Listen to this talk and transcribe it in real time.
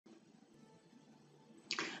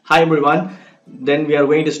Hi everyone. Then we are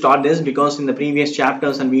going to start this because in the previous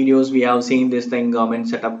chapters and videos we have seen this thing government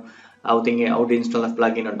setup, how to install a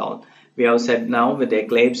plugin and all. We have said now with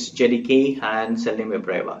Eclipse, JDK and Selenium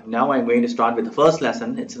WebDriver. Now I'm going to start with the first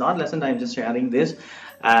lesson. It's not lesson, I'm just sharing this,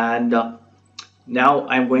 and now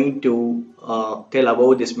I'm going to tell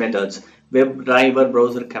about these methods. WebDriver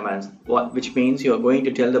browser commands, which means you're going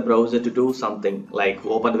to tell the browser to do something like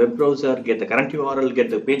open the web browser, get the current URL, get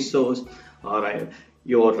the page source, or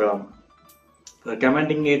you're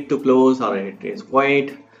commanding it to close, or it is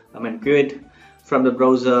quit from the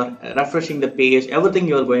browser, refreshing the page, everything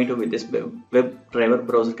you are going to with this WebDriver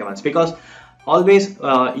browser commands. Because always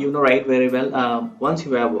you know right very well, once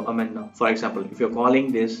you have for example, if you're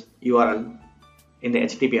calling this URL in the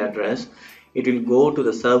HTTP address, it will go to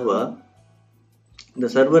the server. The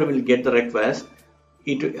server will get the request.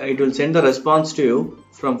 It will send the response to you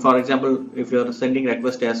from, for example, if you are sending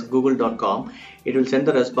request as google.com, it will send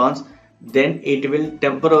the response. Then it will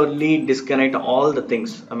temporarily disconnect all the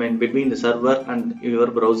things between the server and your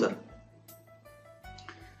browser.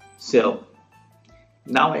 So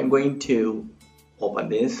now I'm going to open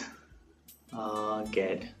this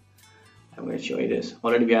I'm going to show you this.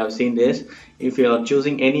 Already we have seen this. If you are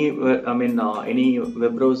choosing any any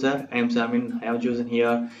web browser, I have chosen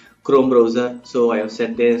here Chrome browser, so I have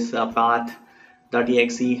set this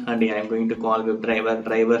path.exe and I am going to call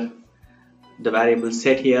WebDriver the variable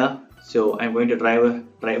set here. So I'm going to drive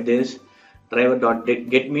this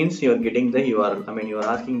driver.get means you are getting the URL. You are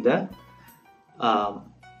asking the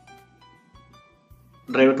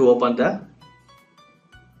driver to open the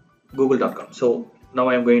google.com. So now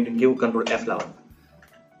I'm going to give control F11.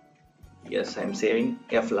 Yes, I'm saving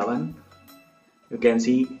F11. You can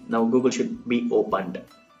see now Google should be opened.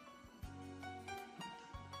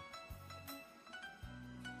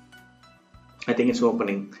 I think it's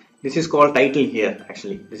opening. This is called title here.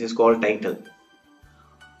 Actually, this is called title,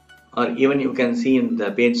 or even you can see in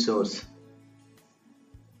the page source.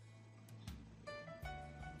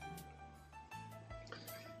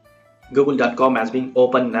 Google.com has been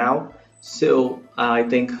opened now. So I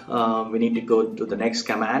think we need to go to the next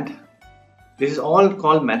command. This is all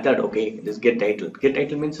called method. Okay, this get title. Get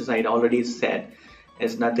title means, as I already said,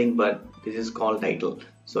 is nothing but this is called title.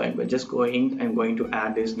 So I'm going to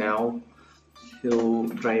add this now to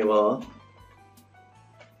driver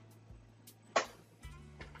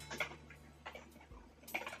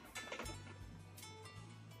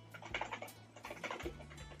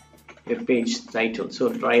your page title. So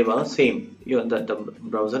driver, same, the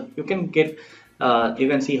browser, you can get you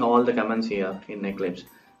can see all the commands here in Eclipse.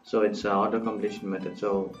 So it's auto completion method,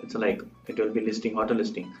 so it's like it will be listing, auto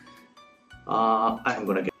listing. I'm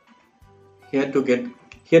gonna get here to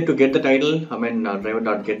get the title,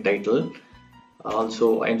 driver.get title.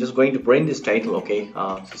 Also I'm just going to print this title. Okay,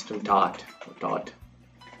 system dot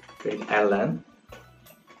print ln.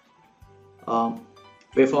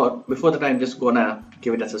 Before that, I'm just gonna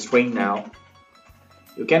give it as a string now.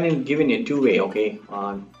 You can give in a two-way. Okay,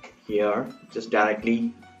 here just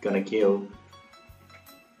directly gonna give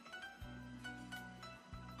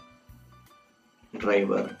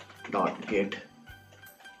driver dot get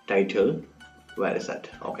title. Where is that?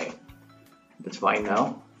 Okay, that's fine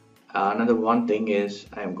now. Another one thing is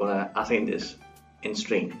I'm gonna assign this in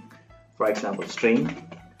string. For example, string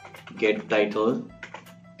get title.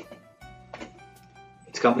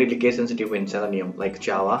 It's completely case sensitive in Selenium, like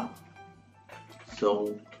Java.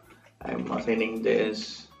 So I'm assigning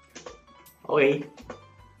this. Okay,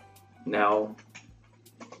 now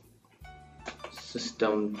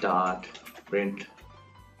system dot print.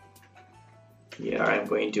 Here I'm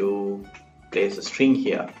going to place a string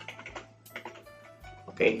here.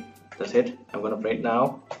 Okay, that's it. I'm gonna print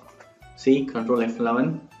now. See, control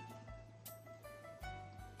F11.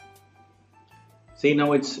 See,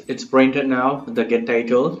 now it's printed now, the get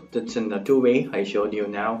title. That's in the two-way I showed you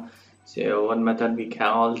now. So one method we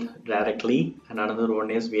called directly, and another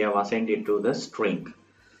one is we have assigned it to the string.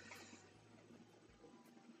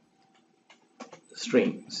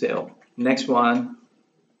 So next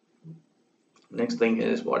thing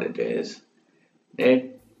is what it is.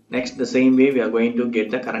 Next, the same way we are going to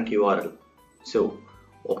get the current URL. So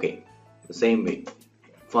okay, the same way.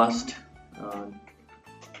 First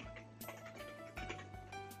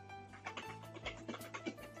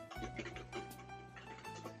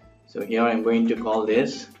so here I'm going to call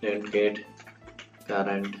this, then get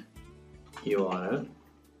current URL.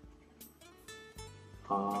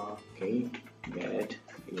 Okay, get,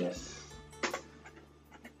 yes.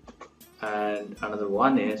 And another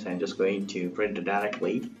one is I'm just going to print it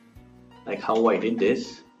directly, like how I did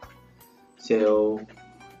this. So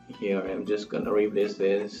Here I'm just gonna replace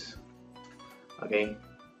this. Okay,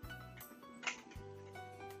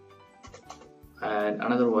 and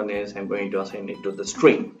another one is I'm going to assign it to the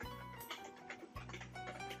string.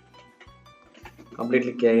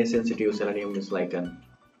 Completely case sensitive. Selenium is like an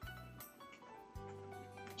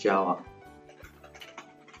Java.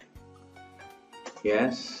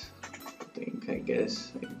 Yes, I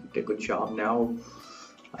guess I did a good job. Now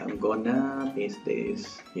I'm gonna paste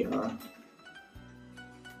this here.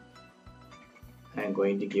 I'm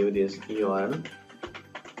going to give this URL.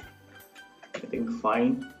 I think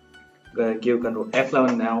fine. I'm gonna give Control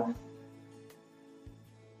F11 now.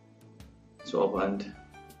 It's opened.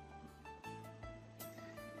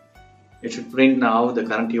 It should print now the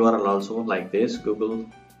current URL also, like this,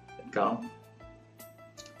 google.com.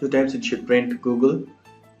 2 times it should print Google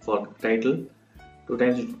for title. 2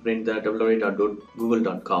 times it should print the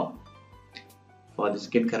www.google.com for this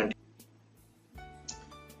get current.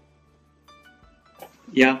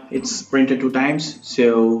 Yeah, it's printed 2 times,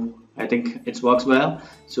 so I think it works well.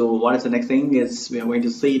 So what is the next thing is we are going to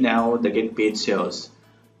see now the get page shows.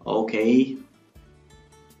 Okay.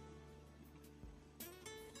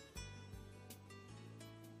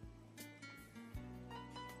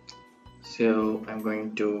 So I'm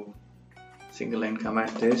going to single line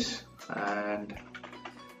comment this, and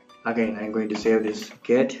again I'm going to save this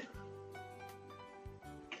get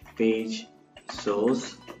page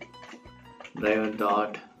source driver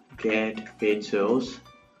dot get page source.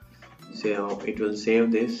 So it will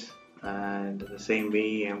save this, and the same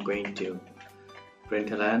way I'm going to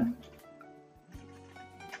println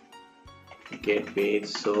get page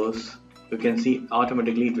source. You can see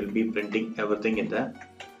automatically it will be printing everything in the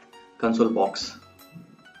console box.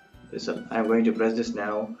 So I'm going to press this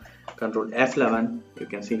now, Control F11. You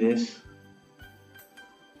can see this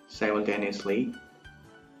simultaneously.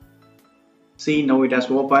 See, now it has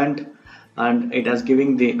opened and it has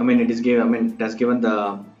given the it has given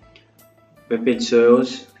the web page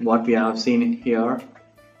shows what we have seen here.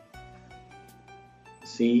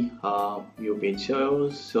 See, view page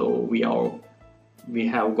shows. So we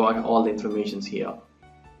have got all the informations here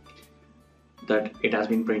that it has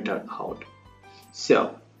been printed out.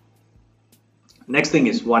 So next thing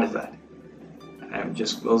is, what is that? I'm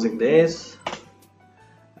just closing this,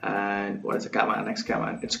 and what is the command? Next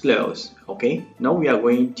command, it's close. Okay, now we are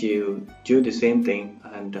going to do the same thing,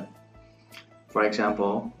 and for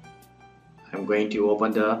example I'm going to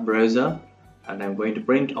open the browser and I'm going to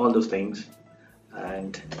print all those things,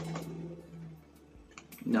 and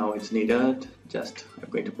now it's needed. Just I'm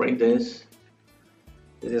going to print this.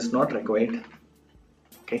 This is not required.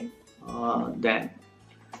 Okay, then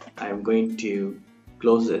I'm going to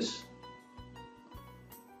close this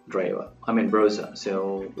browser.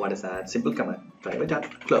 So what is that? Simple command,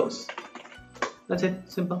 driver.close. That's it,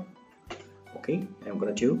 simple. Okay, I'm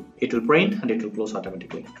gonna do it will print and it will close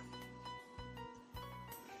automatically.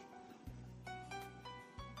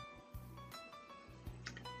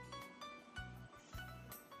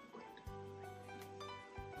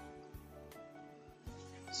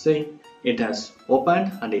 See, it has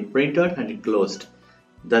opened and it printed and it closed.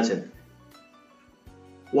 That's it.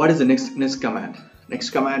 What is the next command? Next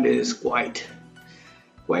command is quiet.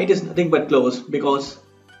 Quiet is nothing but close, because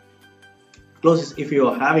close is if you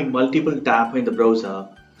are having multiple tabs in the browser.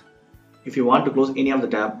 If you want to close any of the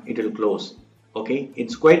tab, it will close. Okay,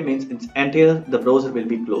 it's quiet means it's entire the browser will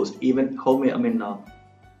be closed. Even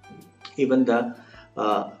even the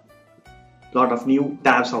lot of new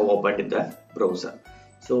tabs are opened in the browser.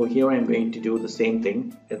 So here I'm going to do the same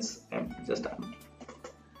thing. It's just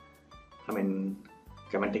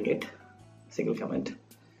commenting it, single comment.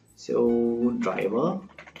 So driver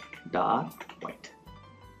dot white,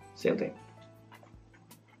 same thing.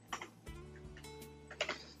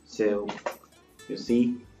 So you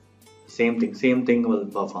see, same thing will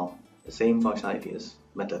perform the same functionalities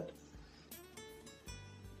method.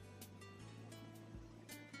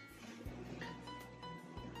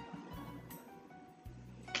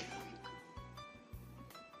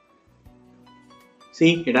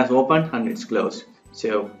 See, it has opened and it's closed.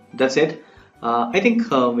 So that's it. I think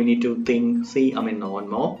we need to one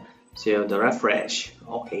more. So the refresh.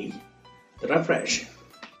 Okay, the refresh.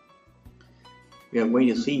 We are going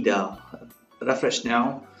to see the refresh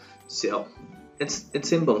now. So it's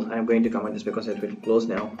simple. I'm going to comment this because it will close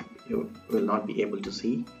now. You will not be able to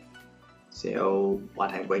see. So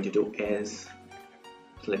what I'm going to do is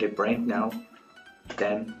let it print now.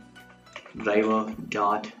 Then driver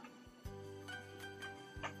dot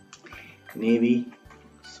navigate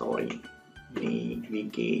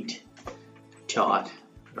dot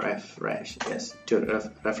refresh. Yes, to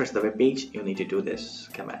refresh the web page, you need to do this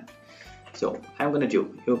command. So I'm gonna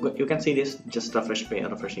do, you can see this, just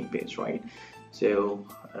refreshing page, right? So,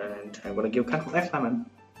 and I'm gonna give Control F11.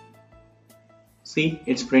 See,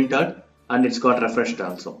 it's printed and it's got refreshed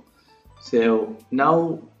also. So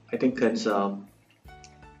now I think it's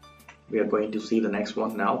we are going to see the next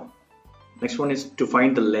one now. Next one is to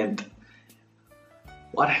find the length.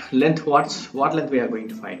 What length we are going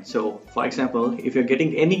to find. So for example, if you're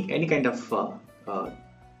getting any kind of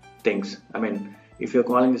things, I mean, if you're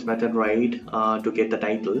calling this method right to get the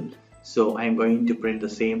title, so I'm going to print the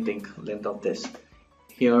same thing, length of this.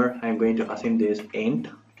 Here I'm going to assign this int.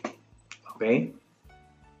 Okay,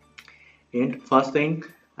 int. First thing,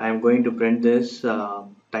 I'm going to print this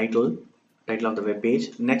title of the web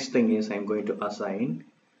page. Next thing is I'm going to assign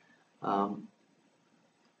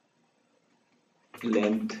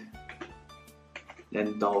length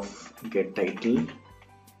of get title.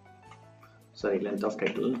 Sorry, length of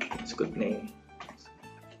title. It's good name.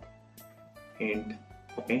 And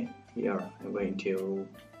okay, here I'm going to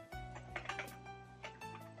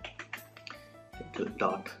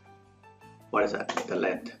dot. What is that? The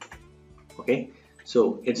length. Okay,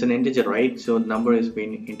 so it's an integer, right? So number is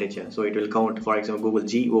being integer, so it will count. For example, Google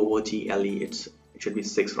GOOGLE, it should be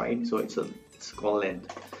 6, right? So it's called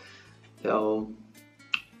length. So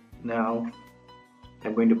now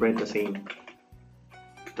I'm going to print the same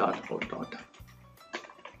dot or dot.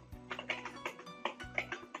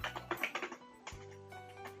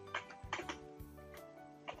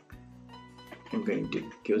 I'm going to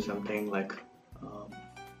give something like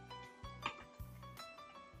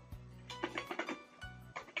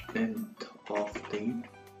length of the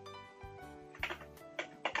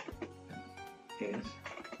yes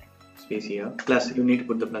space here, plus you need to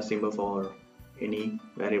put the plus symbol for any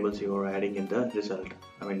variables you are adding in the result,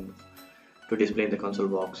 I mean to display in the console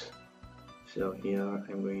box. So here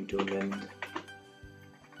I'm going to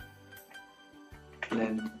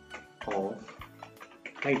length of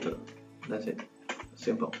title. That's it,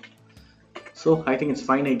 simple. So I think it's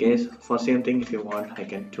fine, I guess. For same thing, if you want, I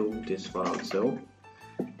can do this for also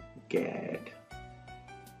get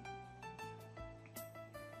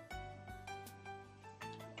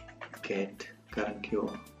current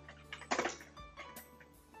URL.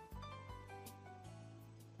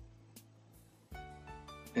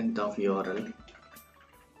 Length of URL.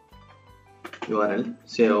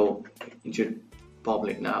 So it should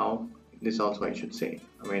populate now. This also I should say.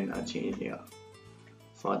 I mean, I change here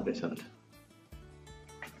for the result.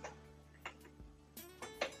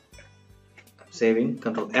 Saving,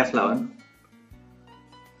 Control F11.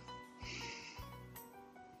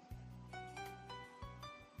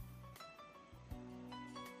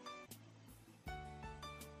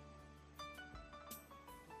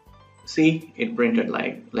 See, it printed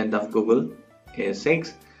like length of Google is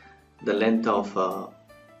 6. The length of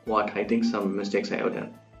what I think some mistakes I have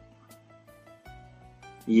done.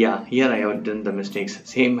 Yeah, here I have done the mistakes.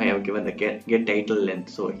 Same, I have given the get title length.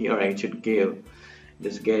 So here I should give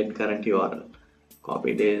this get current URL.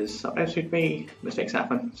 Copy this. Sometimes it may mistakes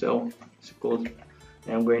happen. So suppose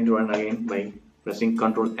I am going to run again by pressing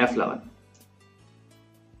Control F11.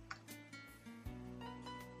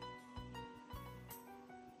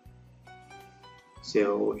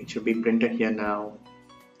 So it should be printed here now.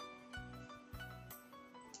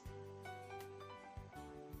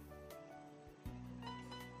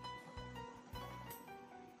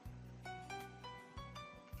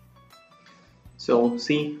 So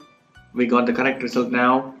see, we got the correct result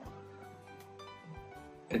now.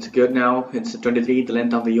 It's good now. It's 23, the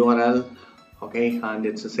length of the URL. Okay, and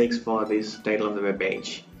it's a 6 for this title of the web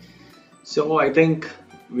page. So I think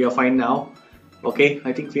we are fine now. Okay,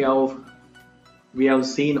 I think we have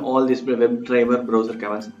seen all these WebDriver browser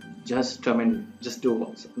commands. Just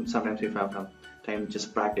do sometimes if you have time,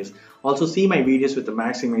 just practice. Also see my videos with the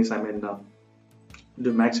maximize. I mean,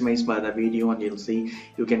 do maximize by the video, and you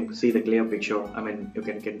can see the clear picture. I mean, you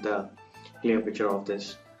can get the clear picture of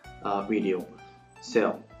this video.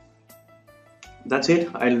 So that's it.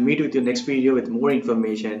 I'll meet with you next video with more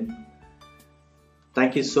information.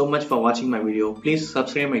 Thank you so much for watching my video. Please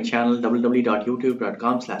subscribe my channel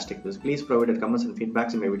www.youtube.com/techviz. Please provide comments and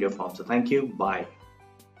feedbacks in my video form. So thank you. Bye.